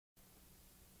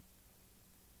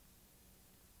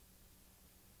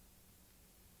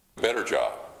better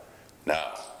job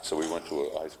now. So we went to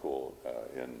a high school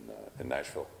in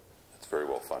Nashville. It's very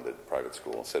well funded, private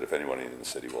school, and said if anyone in the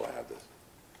city will have this.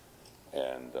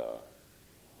 And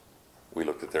we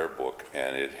looked at their book,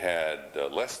 and it had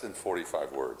less than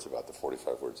 45 words about the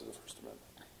 45 words of the First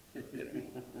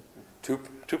Amendment.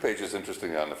 Two pages,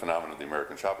 interestingly, on the phenomenon of the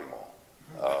American shopping mall,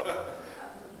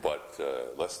 but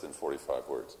less than 45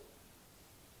 words.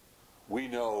 We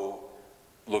know,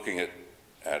 looking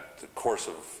at the course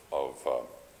of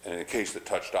in a case that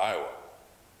touched Iowa,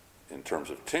 in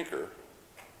terms of Tinker,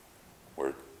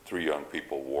 where 3 young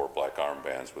people wore black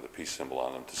armbands with a peace symbol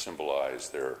on them to symbolize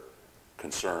their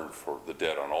concern for the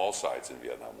dead on all sides in the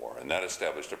Vietnam War. And that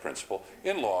established a principle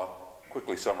in law,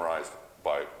 quickly summarized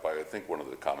by I think one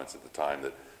of the comments at the time,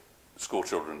 that school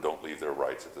children don't leave their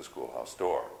rights at the schoolhouse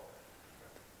door.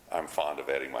 I'm fond of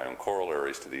adding my own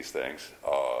corollaries to these things.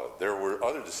 There were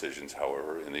other decisions,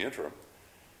 however, in the interim,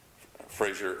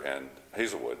 Fraser and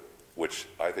Hazelwood, which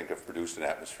I think have produced an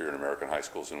atmosphere in American high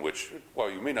schools in which,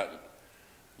 while you may not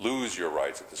lose your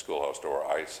rights at the schoolhouse door,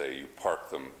 I say you park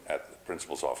them at the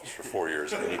principal's office for 4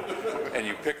 years and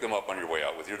you pick them up on your way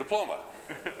out with your diploma.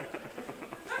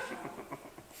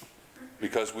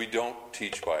 Because we don't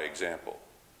teach by example.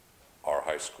 Our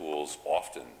high schools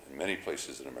often, in many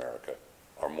places in America,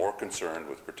 are more concerned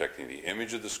with protecting the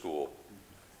image of the school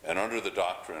and under the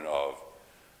doctrine of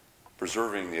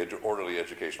preserving the orderly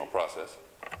educational process.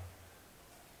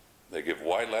 They give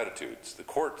wide latitudes. The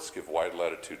courts give wide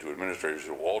latitude to administrators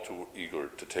who are all too eager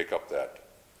to take up that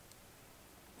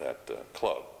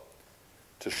club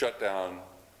to shut down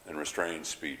and restrain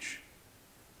speech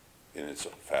in its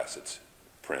facets,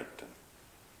 print and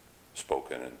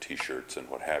spoken and T-shirts and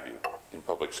what have you, in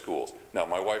public schools. Now,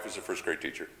 my wife is a first grade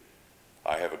teacher.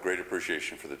 I have a great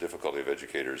appreciation for the difficulty of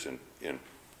educators in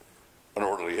an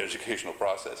orderly educational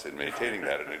process, in maintaining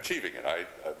that and achieving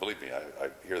it. Believe me, I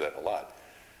hear that a lot.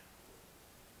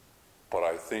 But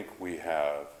I think we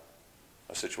have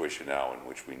a situation now in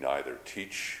which we neither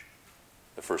teach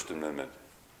the First Amendment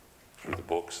through the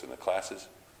books and the classes,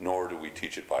 nor do we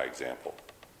teach it by example.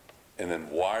 And then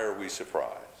why are we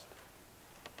surprised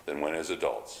that when, as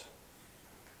adults,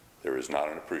 there is not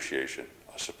an appreciation,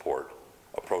 a support,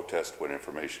 a protest when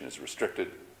information is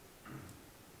restricted?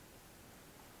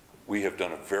 We have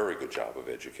done a very good job of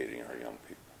educating our young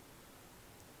people.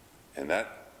 And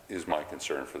that is my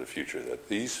concern for the future, that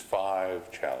these 5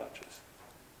 challenges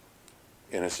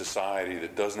in a society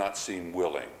that does not seem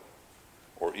willing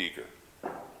or eager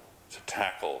to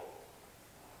tackle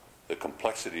the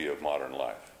complexity of modern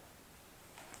life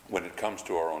when it comes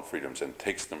to our own freedoms and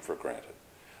takes them for granted.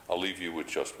 I'll leave you with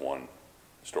just one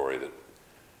story that,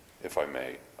 if I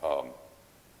may,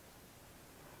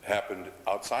 happened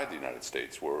outside the United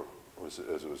States, where, as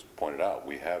it was pointed out,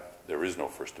 there is no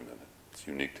First Amendment. It's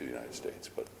unique to the United States.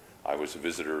 But I was a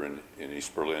visitor in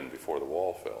East Berlin before the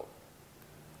wall fell.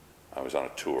 I was on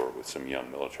a tour with some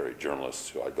young military journalists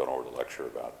who I'd gone over to lecture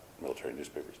about military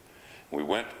newspapers. We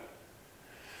went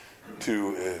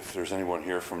to, if there's anyone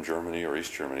here from Germany or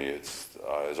East Germany, it's,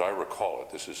 as I recall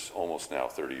it, this is almost now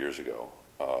 30 years ago,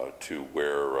 to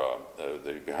where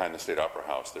behind the State Opera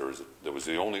House there was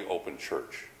the only open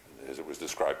church, as it was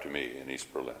described to me, in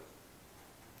East Berlin.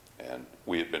 And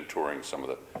we had been touring some of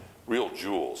the real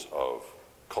jewels of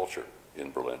culture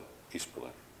in Berlin, East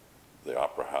Berlin, the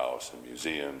Opera House and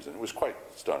museums, and it was quite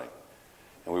stunning.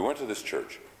 And we went to this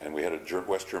church, and we had a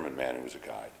West German man who was a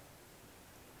guide.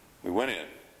 We went in,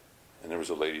 and there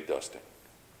was a lady dusting.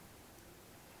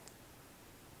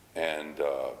 And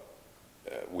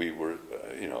we were,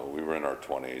 we were in our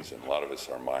 20s, and a lot of us,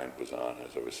 our mind was on,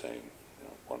 as I was saying,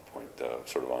 at one point,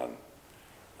 sort of on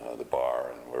the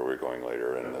bar and where we were going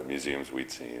later, and the museums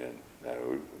we'd seen, and we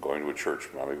were going to a church.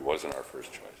 Probably wasn't our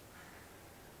first choice.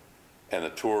 And the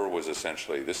tour was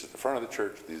essentially, this is the front of the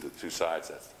church, these are the 2 sides,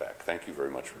 that's the back. Thank you very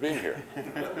much for being here.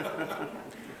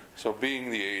 So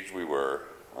being the age we were,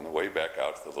 on the way back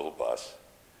out to the little bus,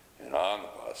 and on the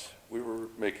bus, we were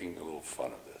making a little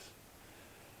fun of this.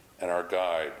 And our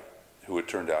guide, who it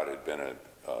turned out had been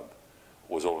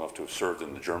was old enough to have served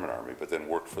in the German army, but then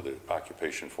worked for the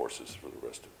occupation forces for the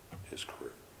rest of his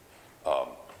career.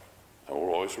 And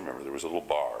we'll always remember there was a little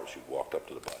bar as you walked up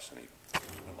to the bus, and he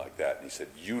went like that, and he said,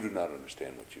 "You do not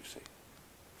understand what you've seen."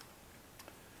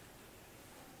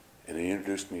 And he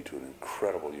introduced me to an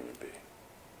incredible human being.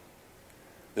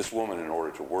 This woman, in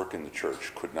order to work in the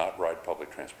church, could not ride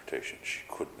public transportation. She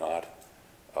could not,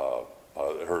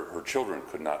 her children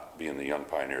could not be in the Young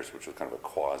Pioneers, which was kind of a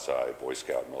quasi-Boy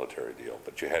Scout military deal,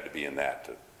 but you had to be in that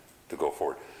to go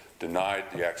forward. Denied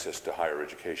the access to higher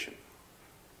education.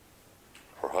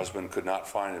 Her husband could not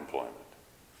find employment.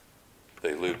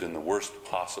 They lived in the worst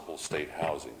possible state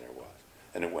housing there was.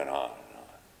 And it went on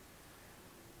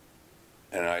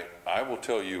and on. And I will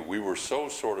tell you, we were so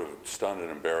sort of stunned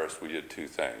and embarrassed, we did two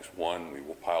things. One, we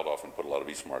piled off and put a lot of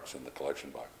East marks in the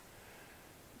collection box.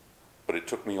 But it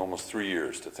took me almost 3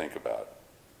 years to think about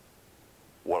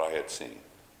what I had seen.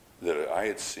 That I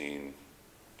had seen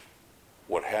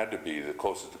what had to be the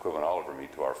closest equivalent I'll ever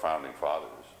meet to our founding fathers,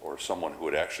 or someone who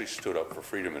had actually stood up for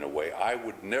freedom in a way I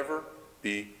would never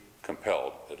be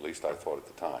compelled, at least I thought at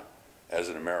the time, as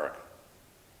an American,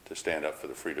 to stand up for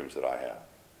the freedoms that I have.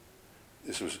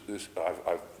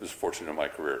 I was fortunate in my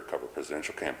career to cover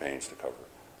presidential campaigns, to cover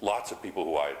lots of people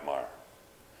who I admire.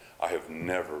 I have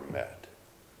never met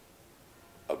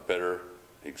a better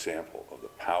example of the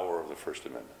power of the First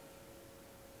Amendment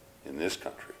in this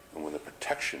country, and when the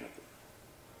protection of it,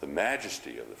 the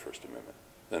majesty of the First Amendment,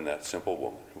 than that simple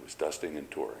woman who was dusting and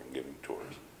touring, giving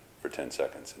tours for 10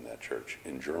 seconds in that church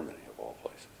in Germany, of all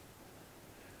places.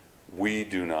 We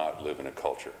do not live in a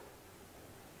culture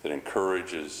that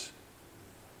encourages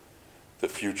the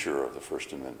future of the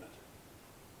First Amendment.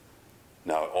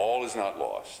 Now, all is not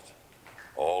lost.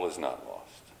 All is not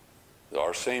lost.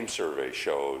 Our same survey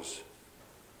shows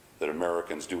that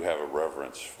Americans do have a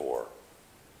reverence for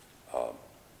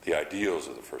the ideals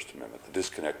of the First Amendment. The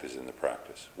disconnect is in the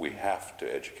practice. We have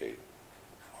to educate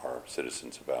our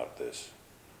citizens about this.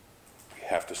 We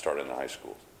have to start in the high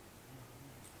schools.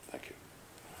 Thank you.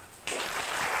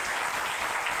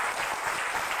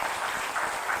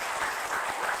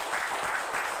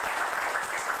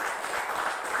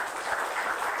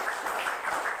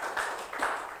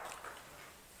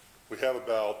 We have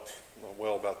about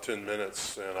 10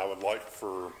 minutes, and I would like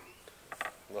for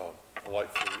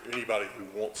anybody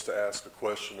who wants to ask a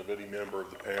question of any member of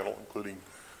the panel, including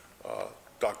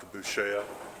Dr. Boucher.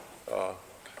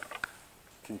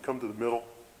 Can you come to the middle?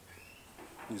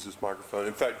 Use this microphone.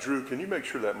 In fact, Drew, can you make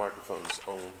sure that microphone's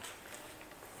on?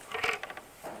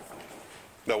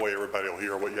 That way everybody will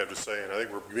hear what you have to say, and I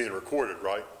think we're being recorded,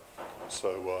 right?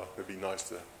 So it'd be nice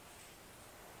to...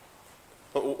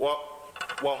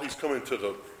 While he's coming to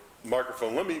the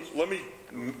microphone, let me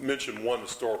mention one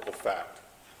historical fact,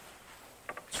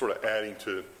 sort of adding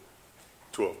to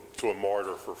a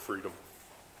martyr for freedom.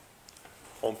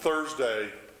 On Thursday,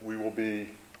 we will be,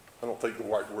 I don't think the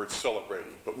right word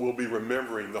celebrating, but we'll be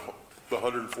remembering the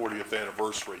 140th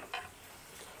anniversary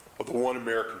of the one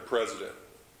American president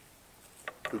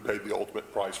who paid the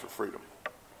ultimate price for freedom,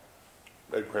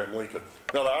 Abraham Lincoln.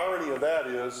 Now, the irony of that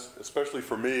is, especially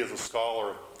for me as a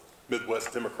scholar of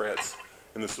Midwest Democrats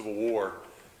in the Civil War,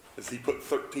 is he put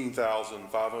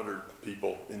 13,500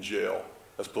 people in jail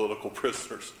as political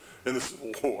prisoners in the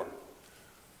Civil War.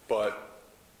 But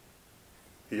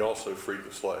he also freed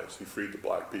the slaves. He freed the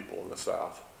black people in the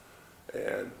South.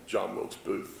 And John Wilkes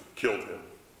Booth killed him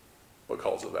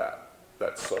because of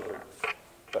that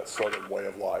southern way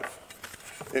of life.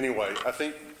 Anyway, I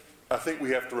think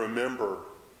we have to remember,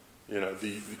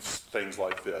 these things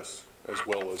like this, as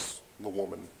well as the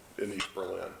woman in East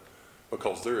Berlin,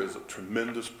 because there is a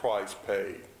tremendous price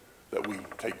paid that we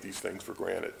take these things for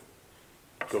granted.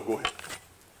 So go ahead.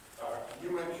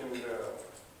 You mentioned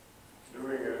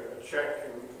doing a check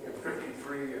in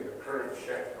 53 and the current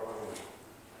check on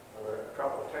a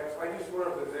couple of texts. I just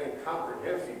wanted to think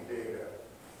comprehensive data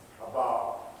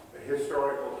about the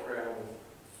historical trends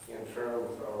in terms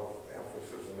of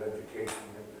emphasis on education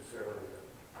in this area.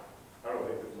 I don't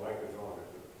think this mic is on,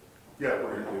 is it? Yeah,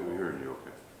 we heard you,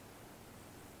 okay.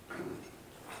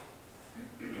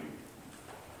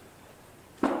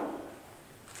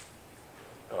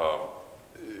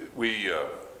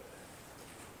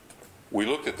 We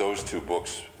looked at those two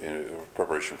books in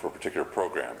preparation for a particular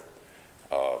program,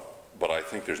 but I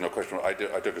think there's no question. I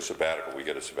took a sabbatical. We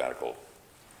get a sabbatical,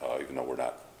 even though we're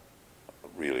not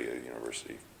really a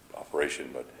university operation,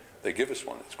 but they give us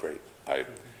one. It's great. I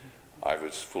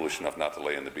was foolish enough not to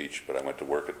lay on the beach, but I went to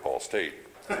work at Ball State,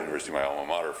 the university, my alma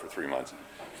mater, for 3 months.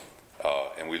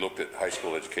 And we looked at high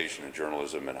school education in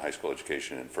journalism and high school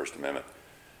education in First Amendment.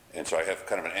 And so I have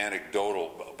kind of an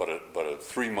anecdotal, but a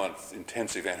 3-month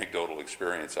intensive anecdotal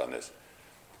experience on this.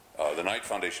 The Knight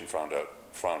Foundation found that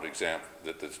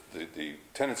the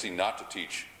tendency not to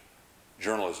teach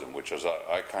journalism, which is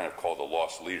I kind of call the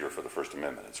lost leader for the First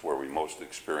Amendment. It's where we most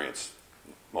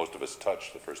of us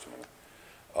touch the First Amendment.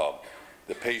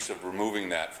 The pace of removing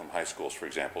that from high schools, for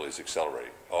example, is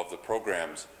accelerating. Of the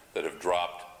programs that have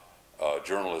dropped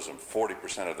journalism,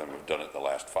 40% of them have done it in the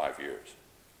last 5 years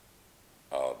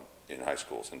in high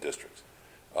schools and districts.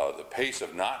 The pace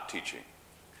of not teaching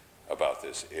about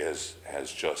this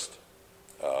has just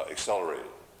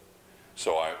accelerated.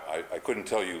 So I couldn't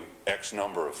tell you X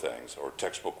number of things or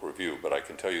textbook review, but I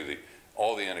can tell you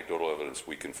all the anecdotal evidence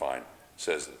we can find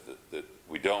says that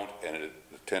we don't, and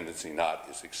the tendency not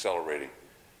is accelerating.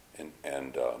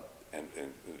 And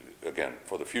again,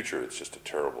 for the future, it's just a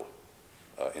terrible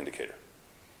indicator.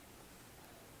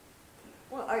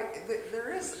 Well,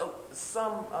 there is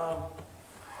some,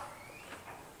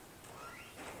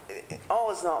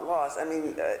 all is not lost. I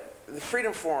mean, the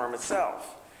Freedom Forum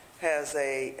itself has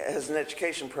an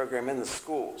education program in the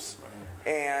schools,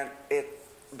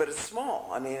 but it's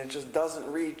small. I mean, it just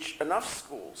doesn't reach enough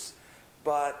schools.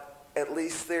 But at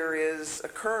least there is a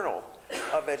kernel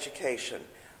of education,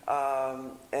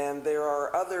 and there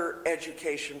are other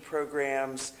education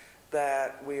programs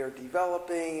that we are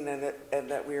developing and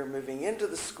that we are moving into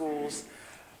the schools,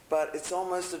 but it's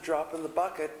almost a drop in the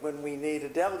bucket when we need a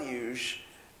deluge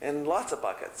in lots of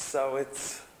buckets. So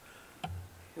it's,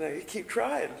 you keep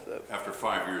trying. So. After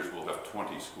 5 years, we'll have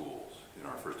 20 schools in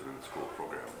our First Amendment school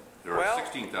program. There are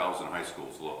 16,000 high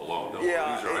schools alone.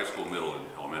 Yeah, these are high school, middle, and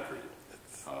elementary.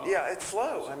 Yeah, it's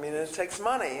slow. I mean, it takes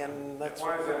money, and that's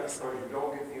why is that? Because you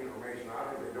don't get the information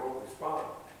out and they don't respond.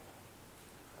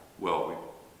 Well,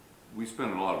 we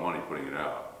spend a lot of money putting it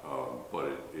out,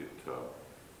 but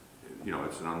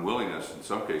it's an unwillingness in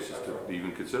some cases to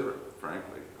even consider it,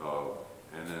 frankly.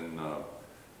 And then,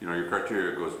 your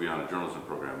criteria goes beyond a journalism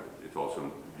program. It's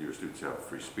also your students have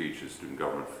free speech, is student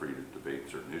government free to debate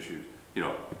certain issues.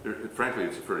 Frankly,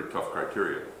 it's a very tough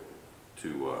criteria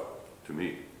to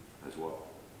meet as well.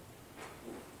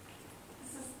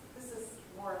 This is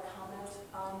more a comment.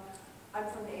 I'm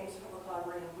from the Ames Public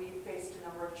Library, and we've faced a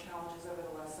number of challenges over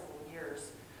the last several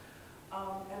years.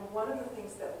 And one of the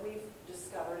things that we've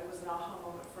discovered, it was an aha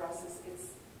moment for us, is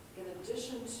it's in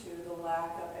addition to the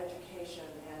lack of education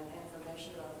and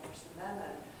information about the First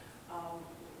Amendment,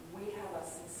 we have a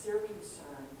sincere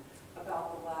concern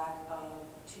about the lack of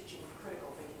teaching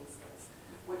critical thinking skills,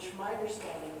 which my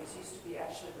understanding is used to be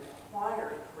actually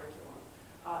required curriculum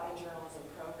in journalism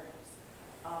programs.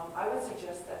 I would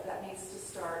suggest that that needs to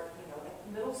start, at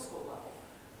the middle school level.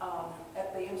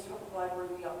 At the Ames Public Library,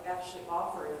 we actually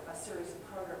offered a series of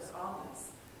programs on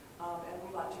this, and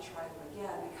we'd like to try them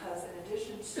again because in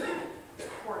addition to the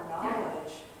core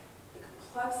knowledge, the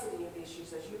complexity of the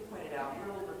issues, as you pointed out,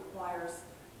 really requires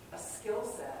a skill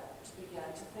set to begin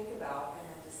to think about and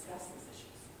then discuss these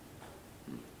issues.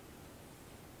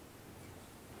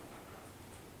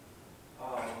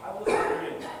 I was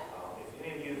wondering if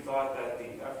any of you thought that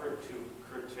the effort to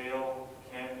curtail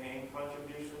campaign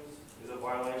contributions is a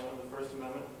violation of the First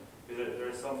Amendment. Because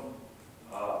there's some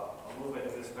a movement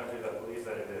in this country that believes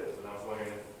that it is. And I was wondering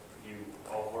if you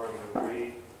all four of you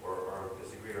agree or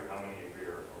disagree, or how many agree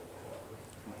or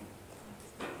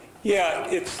Yeah,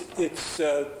 it's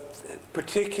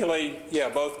particularly,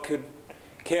 both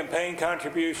campaign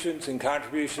contributions and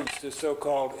contributions to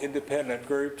so-called independent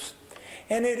groups.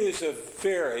 And it is a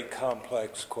very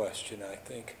complex question, I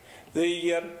think.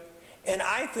 And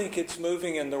I think it's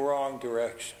moving in the wrong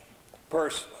direction,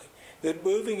 personally. That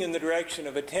moving in the direction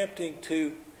of attempting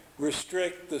to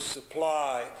restrict the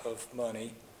supply of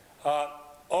money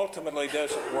ultimately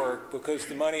doesn't work because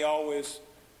the money always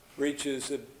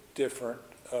reaches a different,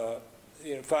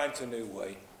 finds a new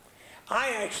way.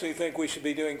 I actually think we should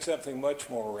be doing something much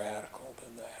more radical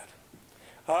than that.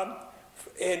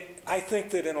 And I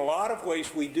think that in a lot of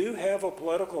ways we do have a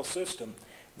political system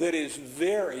that is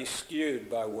very skewed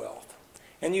by wealth.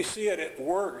 And you see it at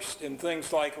worst in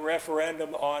things like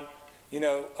referendum on,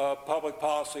 public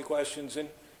policy questions in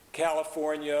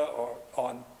California, or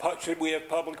on should we have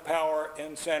public power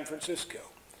in San Francisco.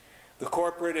 The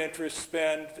corporate interests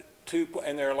spend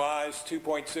in their lives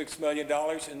 $2.6 million,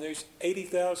 and there's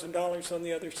 $80,000 on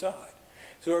the other side.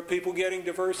 So are people getting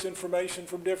diverse information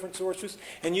from different sources?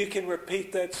 And you can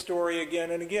repeat that story again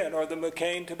and again. Or the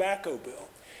McCain tobacco bill.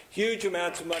 Huge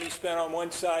amounts of money spent on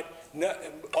one side,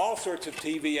 all sorts of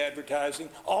TV advertising,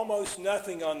 almost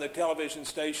nothing on the television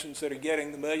stations that are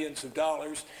getting the millions of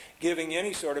dollars, giving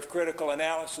any sort of critical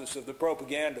analysis of the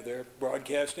propaganda they're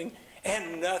broadcasting,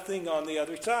 and nothing on the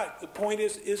other side. The point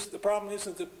is the problem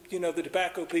isn't that the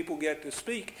tobacco people get to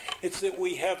speak. It's that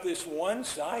we have this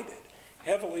one-sided,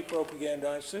 heavily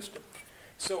propagandized system.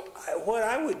 So what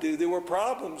I would do, there were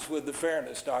problems with the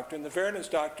fairness doctrine. The fairness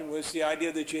doctrine was the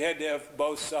idea that you had to have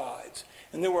both sides.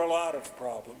 And there were a lot of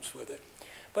problems with it.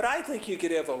 But I think you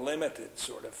could have a limited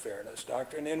sort of fairness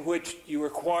doctrine in which you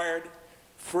required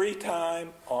free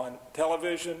time on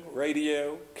television,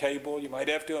 radio, cable. You might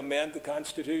have to amend the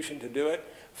Constitution to do it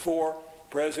for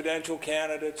presidential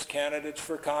candidates, candidates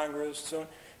for Congress,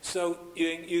 So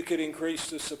you could increase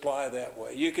the supply that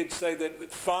way. You could say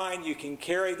that, fine, you can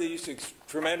carry these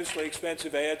tremendously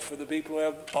expensive ads for the people who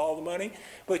have all the money,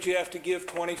 but you have to give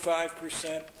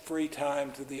 25% free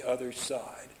time to the other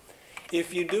side.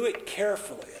 If you do it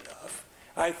carefully enough,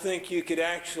 I think you could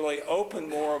actually open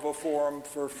more of a forum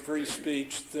for free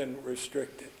speech than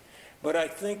restrict it. But I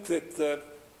think that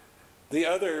the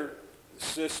other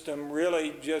system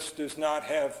really just does not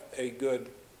have a good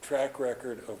track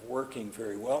record of working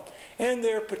very well, and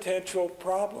there are potential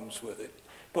problems with it,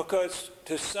 because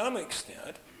to some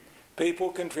extent, people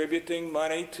contributing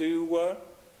money to,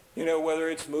 whether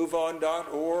it's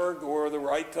MoveOn.org or the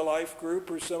Right to Life group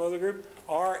or some other group,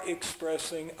 are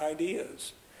expressing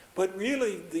ideas. But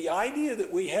really, the idea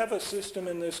that we have a system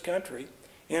in this country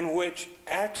in which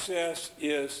access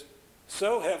is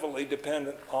so heavily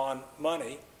dependent on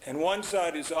money, and one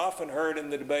side is often heard in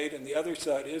the debate and the other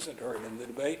side isn't heard in the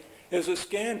debate, is a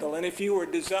scandal. And if you were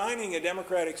designing a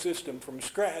democratic system from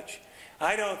scratch,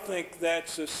 I don't think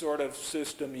that's the sort of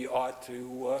system you ought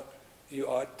to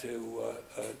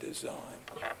design.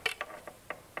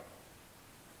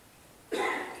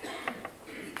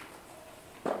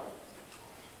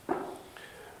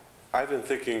 I've been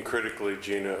thinking critically,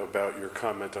 Gina, about your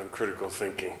comment on critical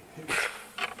thinking.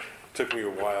 Took me a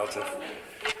while to...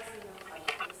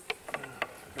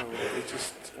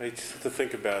 I just have to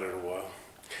think about it a while.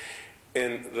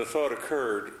 And the thought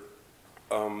occurred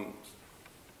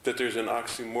that there's an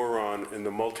oxymoron in the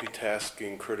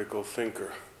multitasking critical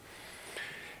thinker.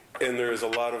 And there is a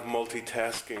lot of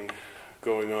multitasking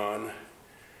going on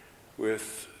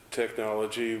with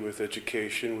technology, with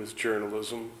education, with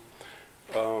journalism.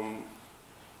 I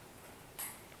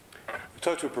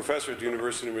talked to a professor at the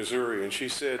University of Missouri, and she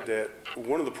said that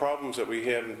one of the problems that we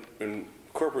have in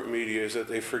corporate media is that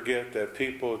they forget that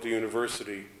people at the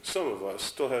university, some of us,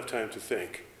 still have time to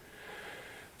think.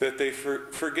 That they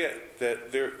forget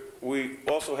that we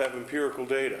also have empirical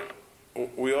data.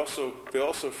 They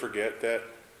also forget that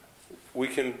we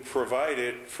can provide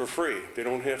it for free. They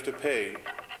don't have to pay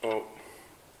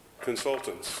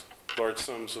consultants large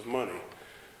sums of money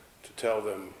to tell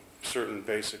them certain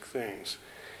basic things.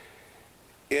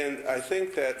 And I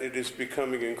think that it is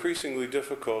becoming increasingly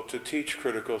difficult to teach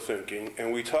critical thinking,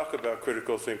 and we talk about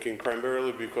critical thinking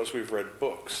primarily because we've read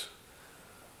books.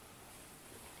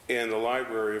 And the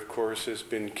library, of course, has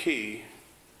been key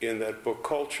in that book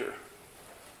culture.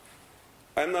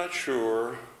 I'm not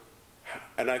sure,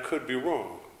 and I could be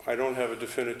wrong. I don't have a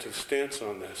definitive stance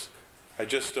on this. I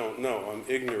just don't know. I'm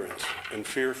ignorant and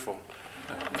fearful,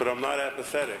 but I'm not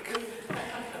apathetic.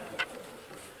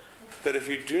 That if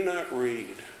you do not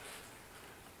read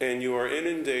and you are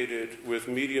inundated with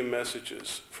media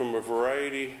messages from a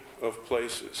variety of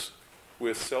places,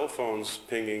 with cell phones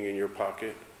pinging in your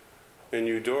pocket and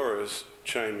eudoras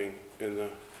chiming in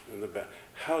the back,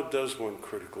 how does one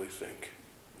critically think?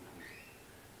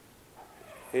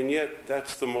 And yet,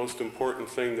 that's the most important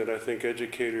thing that I think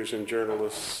educators and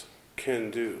journalists can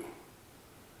do.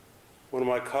 One of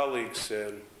my colleagues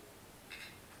said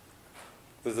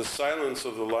that the silence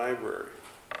of the library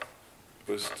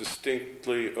was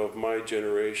distinctly of my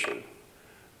generation,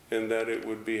 and that it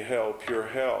would be hell, pure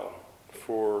hell,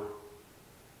 for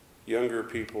younger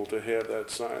people to have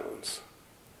that silence.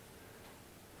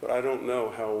 But I don't know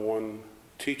how one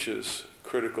teaches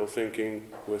critical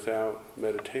thinking without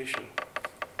meditation.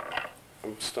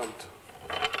 I'm stumped.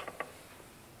 Do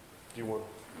you want?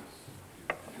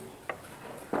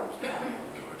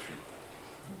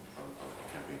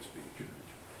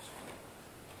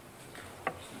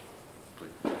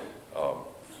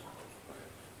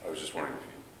 I was just wondering if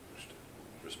you wished to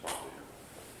respond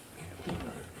to him.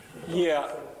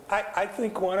 Yeah, I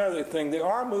think one other thing, there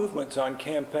are movements on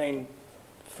campaign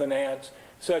finance,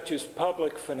 such as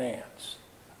public finance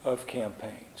of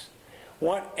campaigns.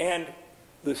 And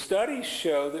the studies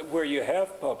show that where you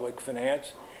have public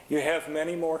finance, you have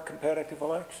many more competitive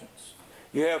elections.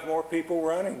 You have more people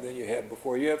running than you had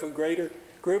before. You have a greater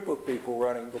group of people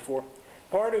running before.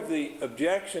 Part of the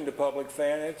objection to public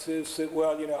finance is that,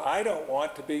 well, I don't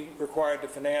want to be required to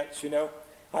finance,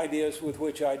 ideas with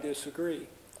which I disagree.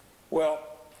 Well,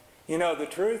 the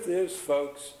truth is,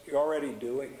 folks, you're already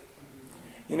doing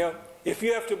it. If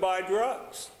you have to buy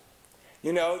drugs,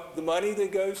 the money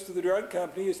that goes to the drug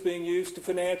company is being used to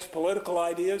finance political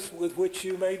ideas with which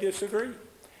you may disagree.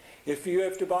 If you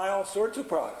have to buy all sorts of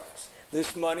products,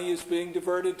 this money is being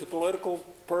diverted to political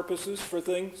purposes for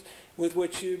things with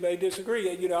which you may disagree.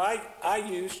 I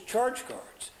use charge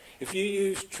cards. If you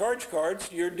use charge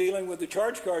cards, you're dealing with the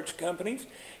charge cards companies.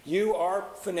 You are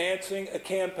financing a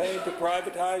campaign to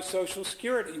privatize Social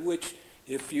Security, which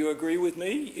if you agree with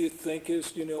me, you think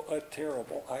is, a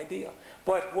terrible idea.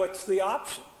 But what's the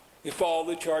option if all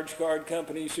the charge card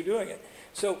companies are doing it?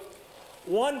 So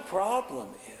one problem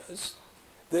is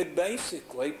that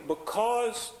basically,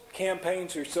 because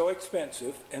campaigns are so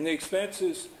expensive, and the expense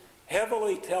is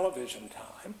heavily television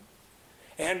time,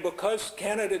 and because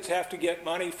candidates have to get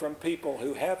money from people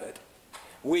who have it,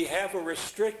 we have a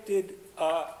restricted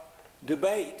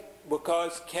debate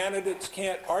because candidates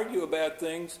can't argue about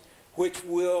things which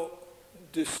will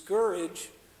discourage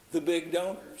the big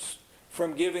donors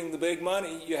from giving the big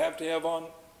money you have to have on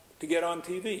to get on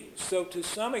TV. So to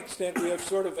some extent, we have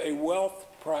sort of a wealth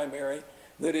primary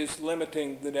that is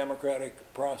limiting the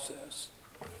democratic process.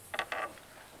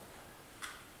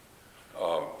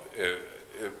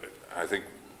 I think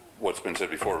what's been said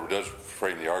before does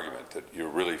frame the argument that you're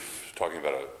really talking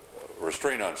about a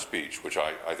restraint on speech, which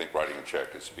I think writing a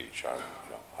check is speech. I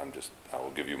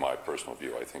will give you my personal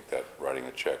view. I think that writing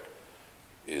a check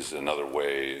is another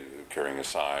way, carrying a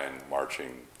sign,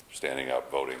 marching, standing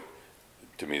up, voting.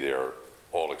 To me, they are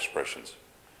all expressions.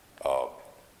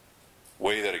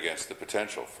 Weigh that against the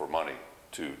potential for money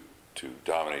to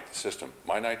dominate the system.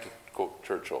 My night, to quote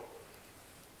Churchill,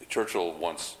 Churchill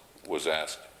once was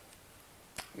asked,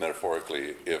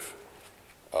 metaphorically, if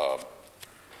how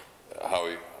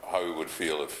he would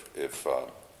feel if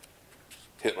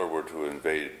Hitler were to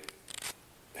invade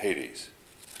Hades.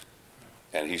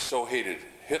 And he so hated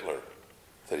Hitler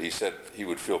that he said he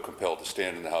would feel compelled to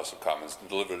stand in the House of Commons and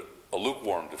deliver a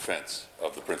lukewarm defense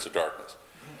of the Prince of Darkness.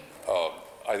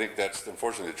 I think that's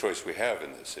unfortunately the choice we have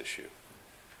in this issue,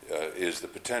 is the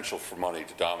potential for money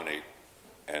to dominate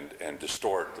and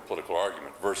distort the political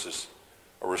argument versus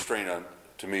a restraint on,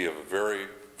 to me, of a very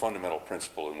fundamental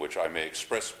principle in which I may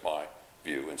express my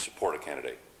view and support a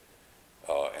candidate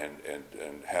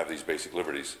and have these basic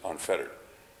liberties unfettered.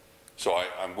 So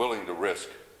I'm willing to risk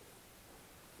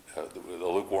the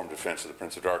lukewarm defense of the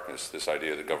Prince of Darkness, this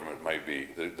idea that government might be,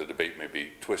 the debate may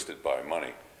be twisted by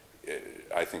money.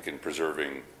 I think in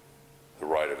preserving the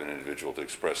right of an individual to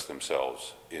express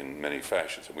themselves in many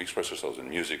fashions. And we express ourselves in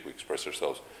music, we express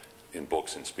ourselves in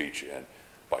books and speech, and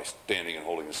by standing and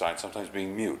holding a sign, sometimes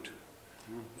being mute.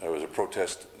 There was a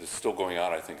protest that's still going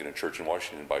on, I think, in a church in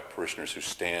Washington by parishioners who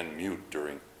stand mute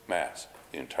during Mass.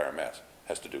 The entire Mass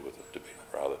has to do with the debate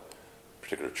or how the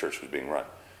particular church was being run.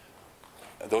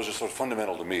 And those are so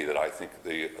fundamental to me that I think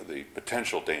the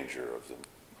potential danger of the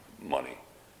money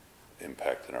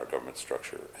impact in our government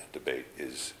structure and debate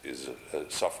is a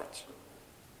sufferance.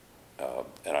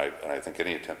 And I think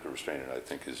any attempt to restrain it, I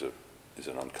think, is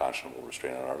an unconscionable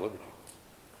restraint on our liberty.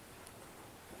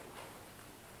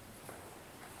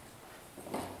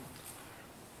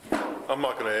 I'm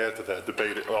not going to add to that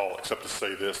debate at all, except to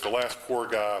say this. The last poor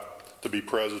guy to be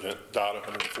president died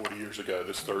 140 years ago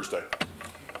this Thursday.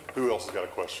 Who else has got a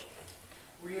question?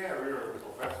 We have here a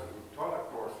professor who taught a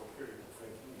course in critical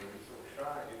thinking, but he's so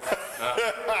shy.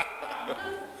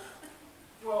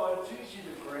 Well, it's easy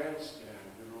to grandstand,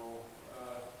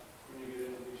 when you get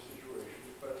into these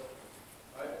situations. But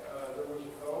there was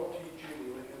a fellow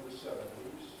teaching in the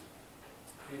 70s,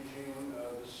 teaching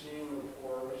the scene of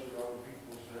auras around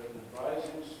people's head,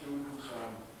 advising students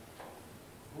on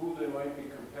who they might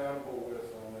be compatible with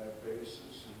on that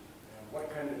basis, and what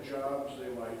kind of jobs they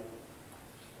might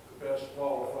best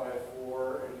qualify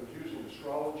for, and he was using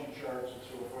astrology charts and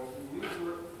so forth. And these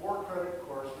were 4-credit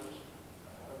courses.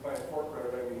 By 4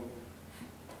 credit, I mean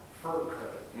fur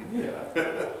credit. Yeah.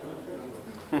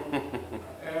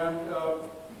 And it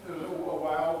was a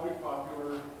wildly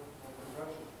popular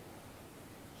profession.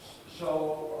 So,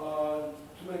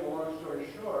 to make a long story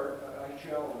short, I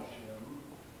challenged him,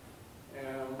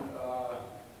 and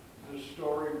the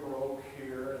story broke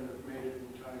here, and it made it in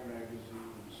Time Magazine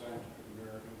and Scientific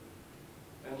American.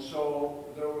 And so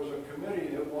there was a committee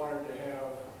that wanted to have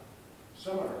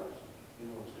seminars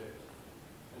in those days.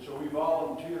 And so we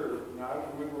volunteered, not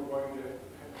if we were going to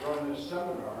run this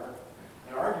seminar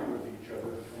and argue with each other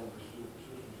before the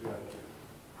systems got to.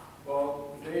 Well,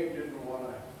 Dave didn't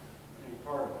want any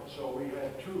part of it, so we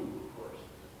had 2 courses.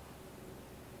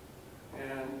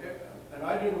 And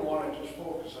I didn't want to just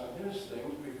focus on his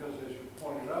things because, as you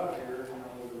pointed out here,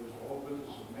 there was the whole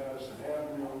business of Madison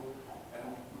Avenue. And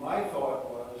my thought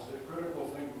was that critical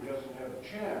thinking doesn't have a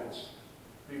chance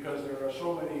because there are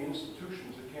so many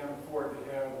institutions that can't afford to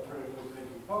have a critically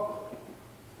thinking public.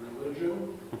 Religion,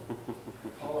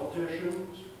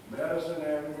 politicians, Madison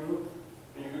Avenue,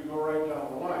 and you could go right down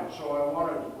the line. So I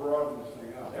wanted to broaden the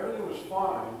thing out. Everything was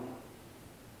fine,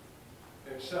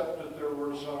 except that there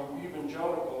were some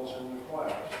evangelicals in the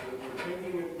class that were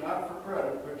taking it not for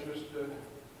credit, but just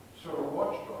sort of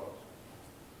watchdogs.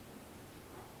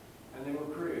 and they were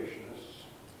creationists.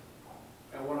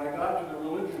 And when I got to the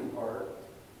religion part,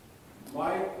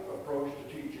 my approach to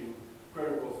teaching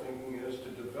critical thinking is to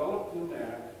develop the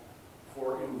knack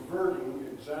for inverting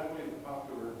exactly the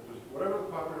popular, whatever the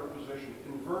popular position,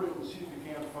 invert it and see if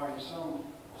you can't find some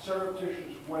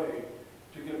surreptitious way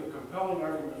to give a compelling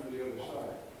argument for the other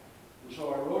side. And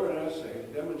so I wrote an essay to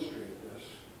demonstrate this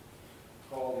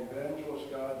called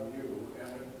Evangelist, God, and You, and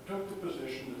it took the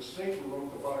position that Satan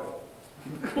wrote the Bible.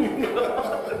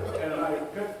 And I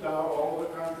picked out all the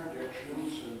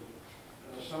contradictions and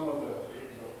some of the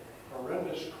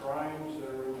horrendous crimes that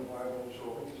are in the Bible and so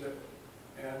forth.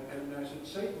 And I said,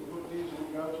 Satan put these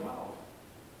in God's mouth.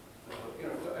 You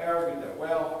know, I argued that,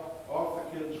 well,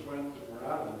 off the kids went that were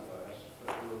not in the class,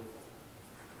 but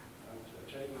I'm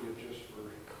taking it just for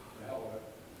the hell of it.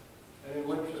 And he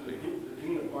went to the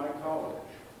dean of my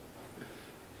college,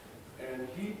 and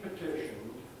he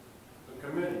petitioned the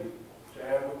committee to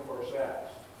have the course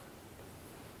axed.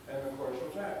 And the course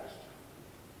was axed.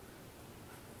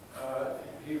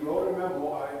 He wrote a memo.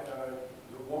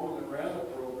 The woman that ran the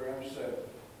program said,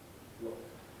 look,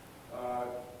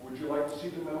 would you like to see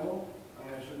the memo?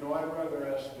 And I said, no, I'd rather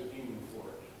ask the dean for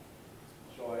it.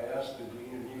 So I asked the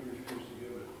dean, and he refused to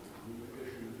give it. He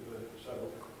issued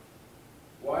several.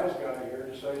 Wise guy here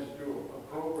decides to do a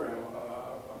program,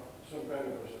 some kind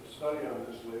of a study on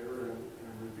this later and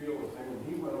reveal the thing. And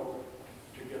he went over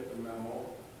to get the memo.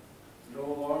 No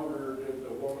longer did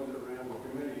the woman that ran the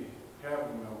committee have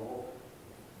the memo.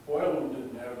 Boylan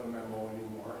didn't have the memo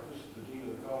anymore. This is the dean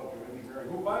of the College of Engineering,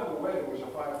 who, by the way, was a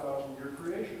 5,000-year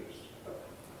creationist.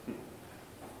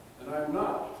 And I'm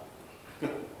not.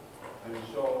 And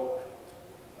so,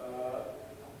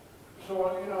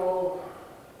 you know,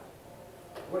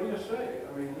 what do you say?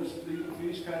 I mean,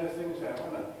 these kind of things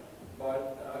happen.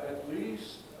 But at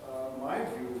least my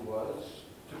view was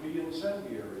to be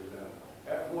incendiary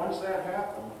then. Once that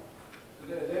happened,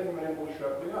 they've been able to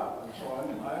shut me up. And so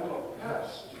I'm a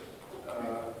pest, a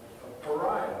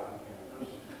pariah on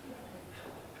campus.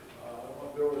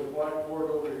 There was a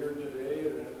blackboard over here today,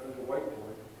 and there was a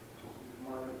whiteboard,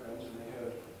 marker pens, and they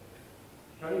had,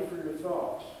 "Penny for your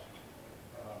thoughts."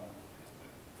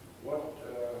 What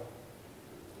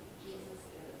Jesus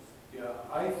is. Yeah,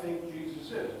 I think Jesus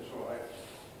is. So I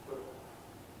put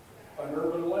an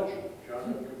urban legend,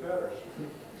 John W.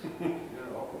 Patterson. You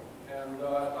know, and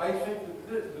I think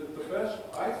that the best,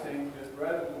 I think that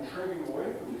rather than shrinking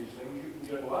away from these things, you can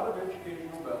get a lot of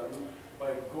educational value by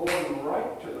going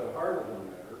right to the heart of the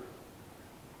matter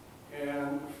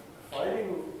and fighting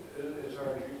as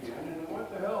hard as you can. And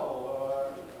what the hell?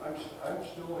 I'm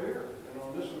still here. You know,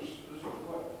 this is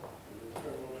what,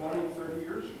 20, 30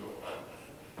 years ago.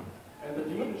 And the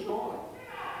dean is gone.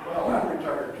 Well, I'm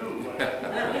retired too, but,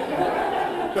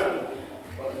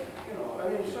 you know, I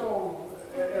mean, so,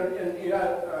 and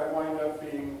yet I wind up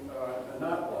being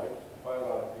not liked by a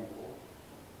lot of people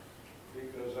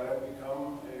because I've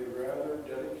become a rather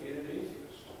dedicated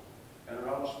atheist and an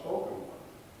outspoken one.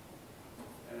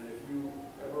 And if you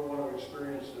ever want to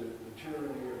experience the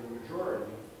tyranny of the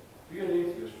majority, be an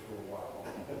atheist for a while.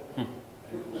 And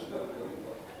you'll still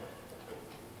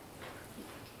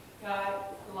I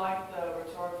like the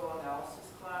rhetorical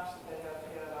analysis class that they have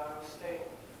here at Iowa State.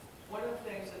 One of the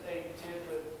things that they did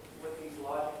with these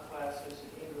logic classes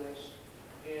in English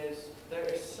is there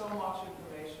is so much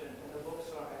information and the books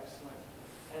are excellent.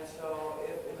 And so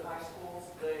if in high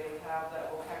schools they have that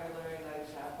vocabulary and that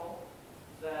example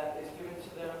that is given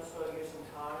to them so it gives them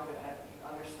time to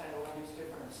understand all these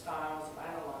different styles of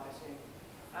analyzing.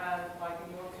 And like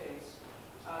in your case,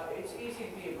 it's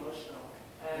easy to be emotional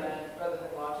and rather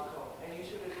than logical. And you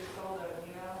should have just told them,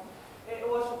 you know, it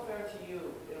wasn't fair to you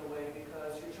in a way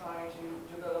because you're trying to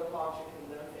develop logic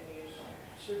in them, and you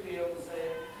should be able to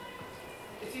say,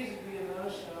 it's easy to be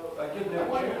emotional. I didn't have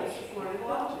a chance. Supported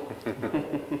logic.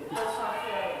 That's not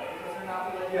fair because they're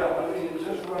not really. Yeah, but I mean, is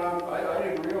this what I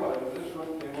didn't realize that this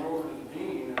one came over to the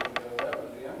dean, and that was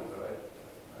the end of it.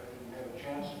 I didn't have a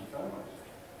chance to defend myself.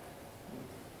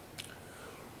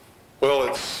 Well,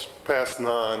 it's past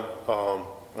 9.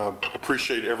 I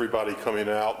appreciate everybody coming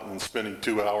out and spending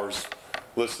 2 hours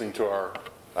listening to our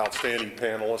outstanding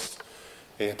panelists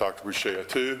and Dr. Boucher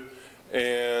too.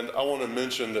 And I want to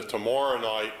mention that tomorrow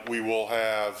night we will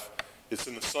have, it's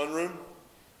in the sunroom.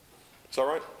 Is that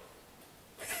right?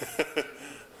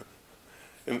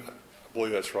 I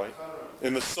believe that's right.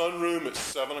 In the sunroom at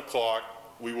 7 o'clock,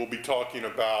 we will be talking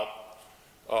about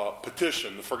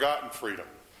petition, the forgotten freedom.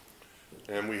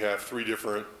 And we have 3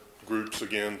 different groups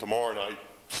again tomorrow night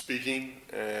speaking,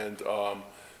 and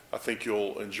I think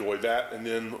you'll enjoy that. And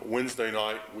then Wednesday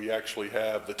night, we actually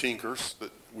have the Tinkers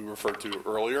that we referred to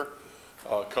earlier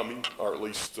coming, or at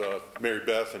least Mary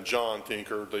Beth and John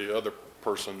Tinker. The other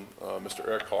person, Mr.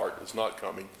 Eckhart, is not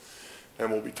coming. And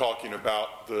we'll be talking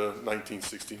about the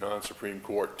 1969 Supreme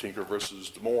Court, Tinker versus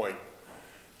Des Moines.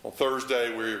 On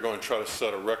Thursday, we're going to try to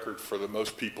set a record for the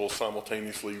most people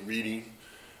simultaneously reading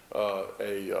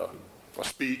a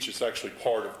speech. It's actually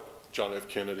part of John F.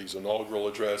 Kennedy's inaugural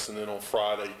address. And then on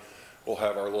Friday, we'll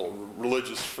have our little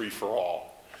religious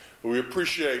free-for-all. We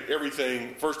appreciate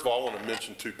everything. First of all, I want to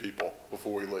mention two people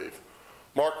before we leave.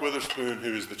 Mark Witherspoon,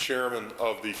 who is the chairman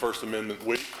of the First Amendment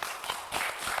Week.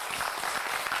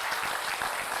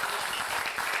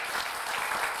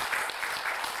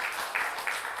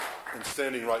 And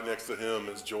standing right next to him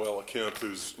is Joella Kemp,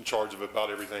 who's in charge of about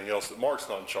everything else that Mark's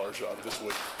not in charge of this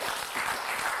week.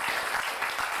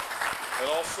 And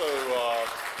also,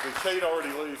 did Kate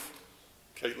already leave?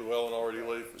 Kate Llewellyn already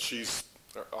leave? She's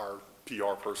our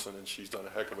PR person, and she's done a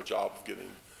heck of a job of getting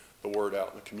the word out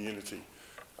in the community.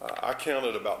 I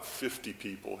counted about 50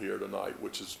 people here tonight,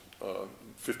 which is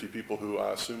 50 people who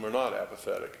I assume are not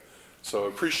apathetic. So I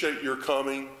appreciate your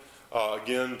coming.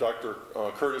 Again, Dr.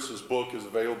 Curtis's book is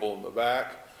available in the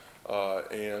back,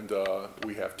 and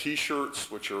we have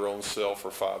T-shirts, which are on sale for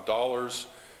 $5,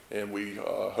 and we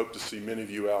hope to see many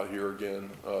of you out here again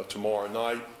tomorrow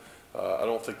night. I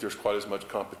don't think there's quite as much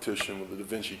competition with the Da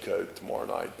Vinci Code tomorrow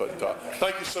night, but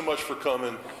thank you so much for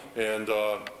coming, and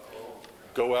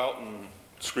go out and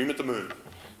scream at the moon.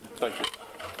 Thank you.